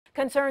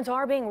Concerns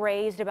are being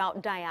raised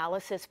about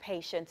dialysis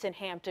patients in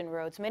Hampton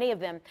Roads. Many of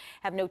them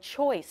have no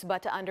choice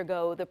but to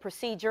undergo the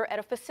procedure at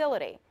a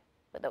facility.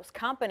 But those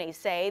companies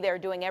say they're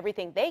doing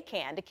everything they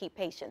can to keep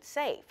patients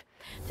safe.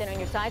 10 on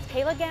your side's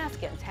Kayla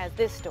Gaskins has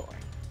this story.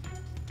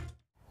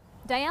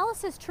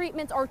 Dialysis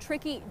treatments are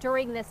tricky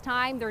during this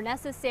time. They're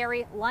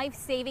necessary,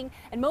 life-saving,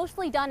 and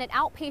mostly done at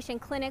outpatient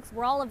clinics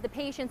where all of the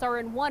patients are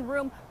in one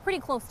room pretty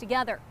close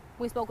together.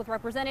 We spoke with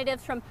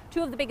representatives from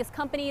two of the biggest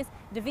companies,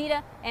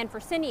 WAVY and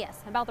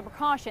Fresenius, about the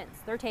precautions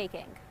they're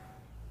taking.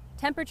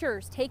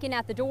 Temperatures taken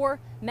at the door,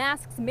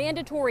 masks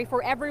mandatory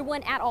for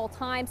everyone at all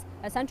times,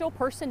 essential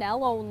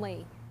personnel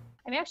only.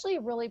 I'm actually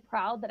really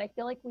proud that I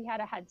feel like we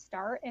had a head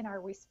start in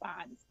our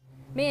response.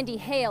 Mandy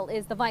Hale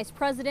is the Vice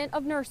President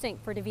of Nursing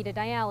for DaVita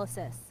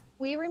Dialysis.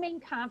 We remain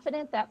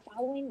confident that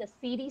following the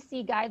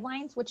CDC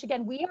guidelines, which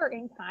again, we are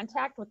in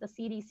contact with the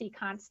CDC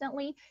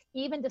constantly,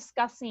 even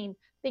discussing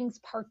things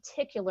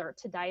particular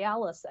to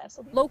dialysis.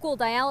 Local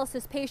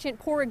dialysis patient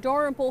Porg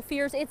Dalrymple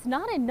fears it's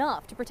not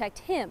enough to protect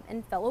him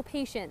and fellow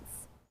patients.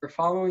 We're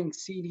following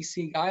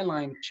CDC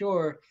guidelines,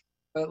 sure,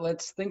 but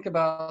let's think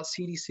about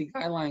CDC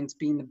guidelines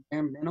being the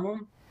bare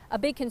minimum. A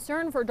big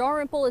concern for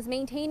Dalrymple is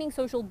maintaining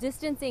social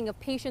distancing of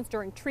patients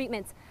during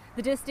treatments.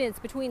 The distance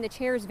between the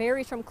chairs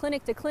varies from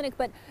clinic to clinic,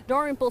 but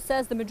Dalrymple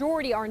says the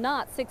majority are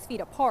not 6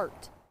 feet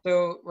apart.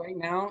 So right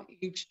now,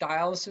 each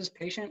dialysis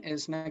patient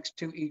is next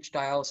to each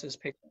dialysis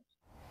patient.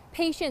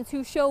 Patients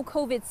who show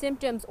COVID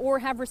symptoms or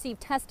have received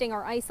testing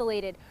are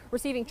isolated,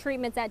 receiving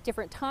treatments at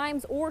different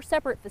times or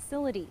separate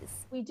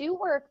facilities. We do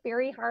work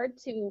very hard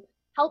to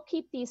help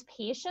keep these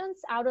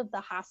patients out of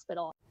the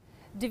hospital.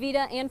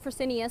 DaVita and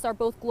Fresenius are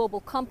both global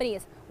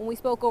companies. When we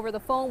spoke over the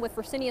phone with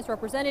Fresenius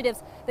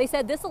representatives, they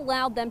said this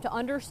allowed them to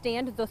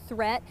understand the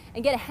threat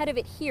and get ahead of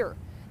it here.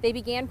 They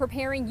began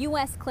preparing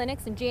U.S.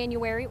 clinics in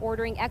January,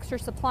 ordering extra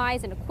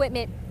supplies and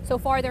equipment. So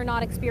far, they're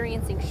not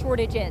experiencing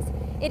shortages.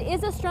 It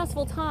is a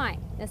stressful time,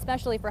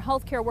 especially for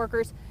healthcare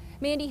workers.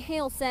 Mandy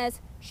Hale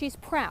says she's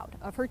proud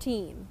of her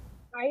team.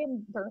 I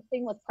am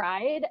bursting with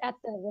pride at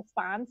the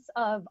response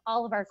of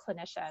all of our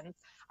clinicians.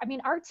 I mean,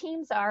 our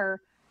teams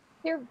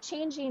they're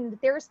changing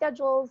their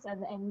schedules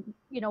and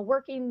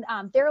working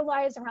their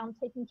lives around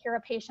taking care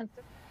of patients.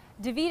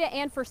 DaVita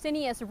and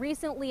Fresenius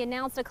recently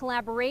announced a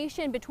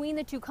collaboration between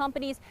the two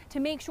companies to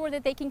make sure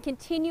that they can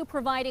continue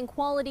providing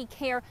quality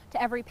care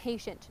to every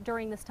patient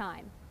during this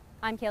time.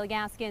 I'm Kayla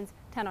Gaskins,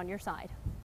 10 on your side.